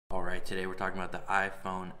Alright, today we're talking about the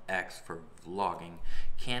iPhone X for vlogging.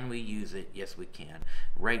 Can we use it? Yes, we can.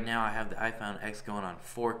 Right now I have the iPhone X going on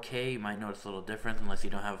 4K. You might notice a little difference unless you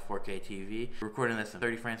don't have a 4K TV. We're recording this in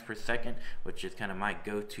 30 frames per second, which is kind of my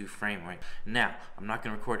go-to frame rate. Now, I'm not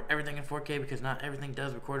going to record everything in 4K because not everything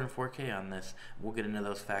does record in 4K on this. We'll get into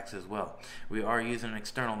those facts as well. We are using an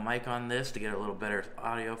external mic on this to get a little better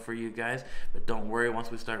audio for you guys, but don't worry, once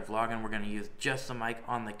we start vlogging, we're going to use just the mic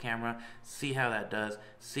on the camera, see how that does,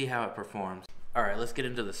 see how it performs. Alright, let's get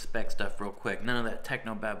into the spec stuff real quick. None of that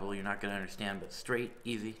techno babble you're not going to understand, but straight,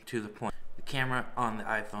 easy, to the point. The camera on the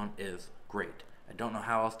iPhone is great. I don't know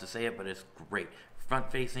how else to say it, but it's great. Front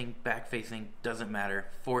facing, back facing, doesn't matter.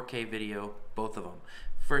 4K video, both of them.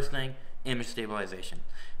 First thing, image stabilization.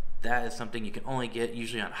 That is something you can only get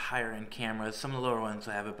usually on higher end cameras. Some of the lower ones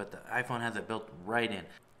have it, but the iPhone has it built right in.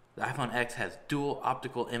 The iPhone X has dual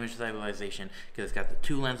optical image stabilization because it's got the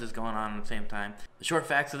two lenses going on at the same time. The short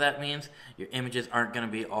facts of that means your images aren't going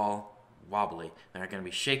to be all wobbly. They're not going to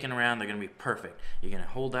be shaking around. They're going to be perfect. You're going to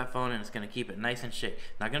hold that phone and it's going to keep it nice and shake.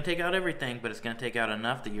 Not going to take out everything, but it's going to take out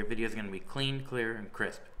enough that your video is going to be clean, clear, and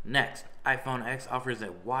crisp. Next, iPhone X offers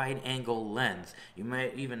a wide angle lens. You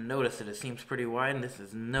might even notice that it seems pretty wide, and this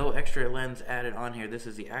is no extra lens added on here. This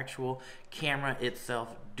is the actual camera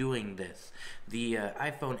itself doing this. The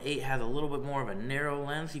iPhone 8 has a little bit more of a narrow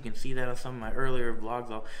lens. You can see that on some of my earlier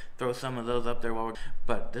vlogs. I'll throw some of those up there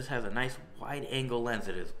but this has a nice wide angle lens.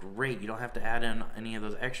 It is great. You don't have to add in any of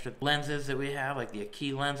those extra lenses that we have, like the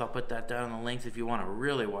Aukey lens. I'll put that down in the links if you want a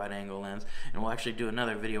really wide angle lens, and we'll actually do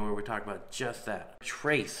another video where we talk about just that.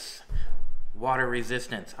 Trace. Water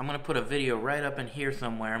resistance. I'm going to put a video right up in here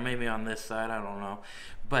somewhere, maybe on this side, I don't know.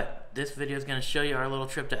 But this video is going to show you our little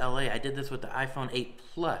trip to LA. I did this with the iPhone 8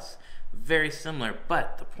 Plus. Very similar,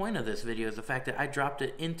 but the point of this video is the fact that I dropped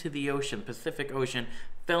it into the ocean, Pacific Ocean,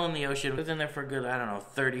 fell in the ocean, was in there for a good, I don't know,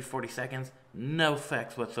 30, 40 seconds. No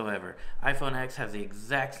effects whatsoever. iPhone X has the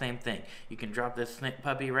exact same thing. You can drop this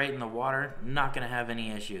puppy right in the water, not going to have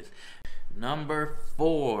any issues. Number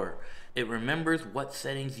 4. It remembers what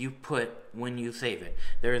settings you put when you save it.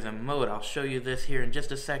 There is a mode, I'll show you this here in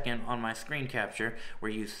just a second on my screen capture,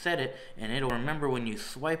 where you set it and it'll remember when you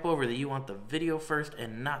swipe over that you want the video first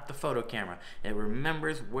and not the photo camera. It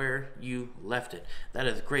remembers where you left it. That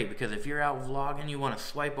is great because if you're out vlogging, you want to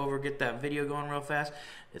swipe over, get that video going real fast,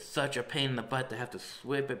 it's such a pain in the butt to have to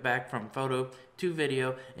swipe it back from photo to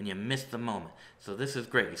video and you miss the moment. So this is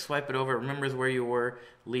great. You swipe it over, it remembers where you were,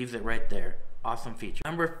 leaves it right there. Awesome feature.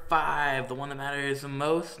 Number 5, the one that matters the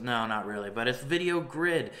most? No, not really, but it's video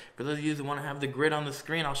grid. For those of you who want to have the grid on the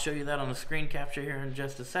screen, I'll show you that on the screen capture here in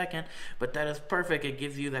just a second, but that is perfect. It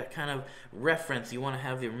gives you that kind of reference. You want to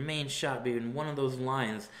have your main shot be in one of those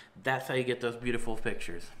lines. That's how you get those beautiful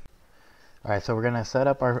pictures. Alright, so we're going to set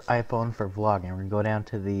up our iPhone for vlogging. We're going to go down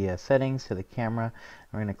to the settings, to the camera.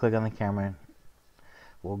 We're going to click on the camera.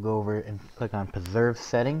 We'll go over and click on Preserve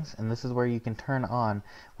Settings, and this is where you can turn on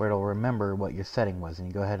where it'll remember what your setting was. And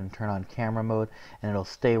you go ahead and turn on camera mode, and it'll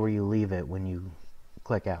stay where you leave it when you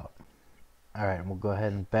click out. Alright, we'll go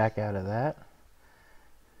ahead and back out of that.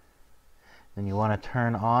 Then you want to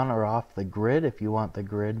turn on or off the grid if you want the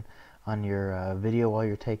grid on your video while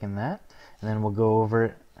you're taking that. And then we'll go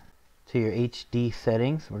over to your HD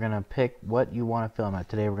settings. We're going to pick what you want to film at.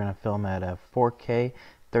 Today we're going to film at 4K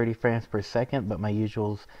 30 frames per second, but my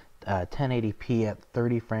usual is 1080p at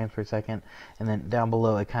 30 frames per second. And then down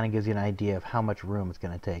below it kind of gives you an idea of how much room it's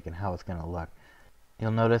going to take and how it's going to look.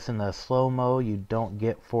 You'll notice in the slow-mo you don't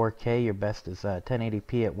get 4K. Your best is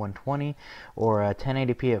 1080p at 120 or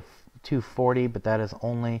 1080p at 240, but that is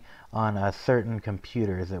only on certain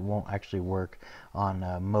computers. It won't actually work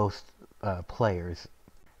on most players.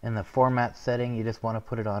 In the format setting, you just want to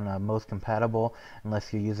put it on most compatible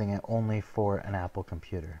unless you're using it only for an Apple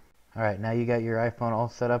computer. Alright, now you got your iPhone all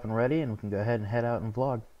set up and ready, and we can go ahead and head out and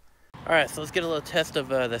vlog. Alright, so let's get a little test of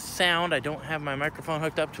the sound. I don't have my microphone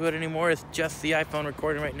hooked up to it anymore. It's just the iPhone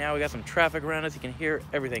recording right now. We got some traffic around us. You can hear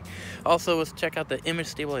everything. Also, let's check out the image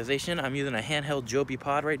stabilization. I'm using a handheld Joby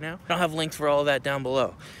pod right now. I don't have links for all of that down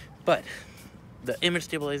below. But the image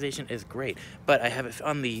stabilization is great. But I have it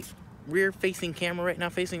on the rear facing camera right now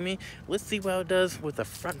facing me. Let's see what it does with the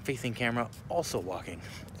front facing camera also walking.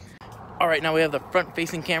 Alright, now we have the front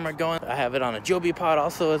facing camera going. I have it on a Joby pod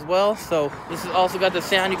also as well. So this has also got the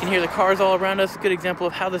sound. You can hear the cars all around us. Good example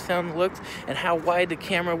of how the sound looks and how wide the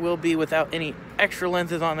camera will be without any extra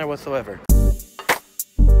lenses on there whatsoever.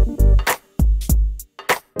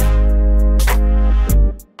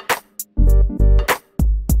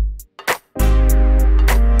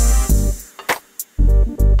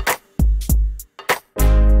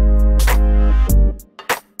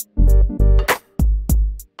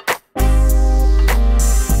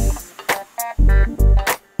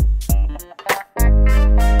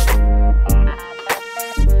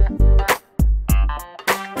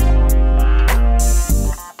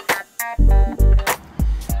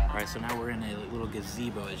 Alright, so now we're in a little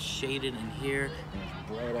gazebo. It's shaded in here and it's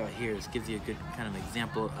bright out here. This gives you a good kind of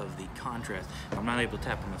example of the contrast. I'm not able to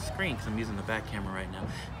tap on the screen because I'm using the back camera right now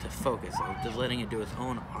to focus. So just letting it do its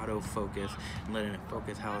own autofocus and letting it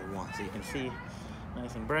focus how it wants. So you can see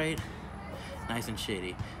nice and bright, nice and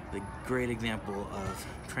shady. The great example of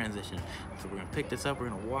transition. So we're going to pick this up, we're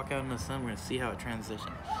going to walk out in the sun, we're going to see how it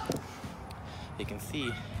transitions. You can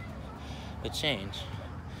see the change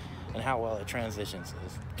and how well it transitions.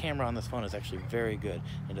 This camera on this phone is actually very good.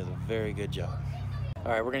 It does a very good job.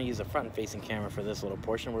 Alright, we're going to use a front-facing camera for this little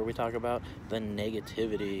portion where we talk about the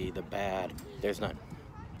negativity, the bad. There's none.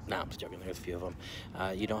 No, I'm just joking, there's a few of them.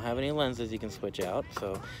 You don't have any lenses you can switch out,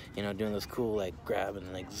 so, you know, doing this cool, like, grab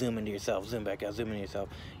and, like, zoom into yourself, zoom back out, zoom into yourself.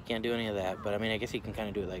 You can't do any of that, but, I mean, I guess you can kind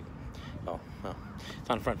of do it, like, oh, well, it's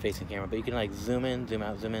on front-facing camera, but you can, like, zoom in, zoom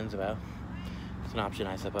out, zoom in, zoom out. It's an option,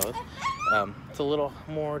 I suppose. It's a little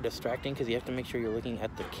more distracting because you have to make sure you're looking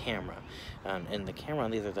at the camera. And the camera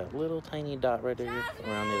on these is that little tiny dot right there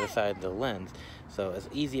around the other side of the lens. So it's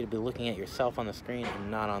easy to be looking at yourself on the screen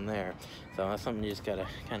and not on there. So that's something you just gotta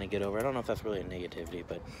kind of get over. I don't know if that's really a negativity,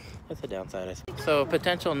 but that's a downside, I suppose. So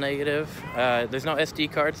potential negative, there's no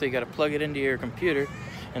SD card, so you gotta plug it into your computer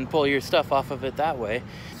and pull your stuff off of it that way.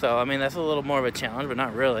 So, I mean, that's a little more of a challenge, but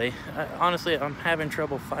not really. Honestly, I'm having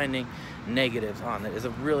trouble finding negatives on it. It's a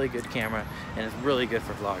really good camera, and it's really good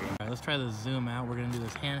for vlogging. All right, let's try the zoom out. We're gonna do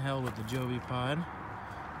this handheld with the Joby pod.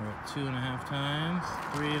 We're at 2.5 times,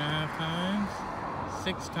 3.5 times,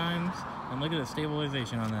 6 times, and look at the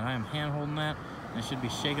stabilization on that. I am hand holding that, and it should be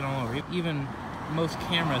shaking all over. Even most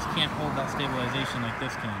cameras can't hold that stabilization like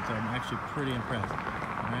this can, so I'm actually pretty impressed. All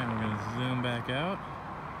right, we're gonna zoom back out.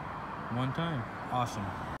 1 time. Awesome.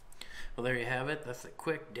 Well, there you have it. That's a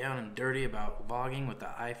quick down and dirty about vlogging with the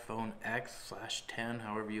iPhone X/10,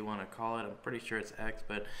 however you want to call it. I'm pretty sure it's X,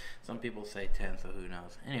 but some people say 10, so who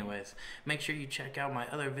knows. Anyways, make sure you check out my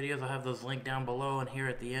other videos. I'll have those linked down below and here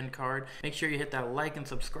at the end card. Make sure you hit that like and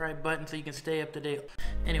subscribe button so you can stay up to date.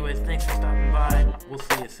 Anyways, thanks for stopping by. We'll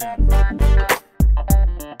see you soon.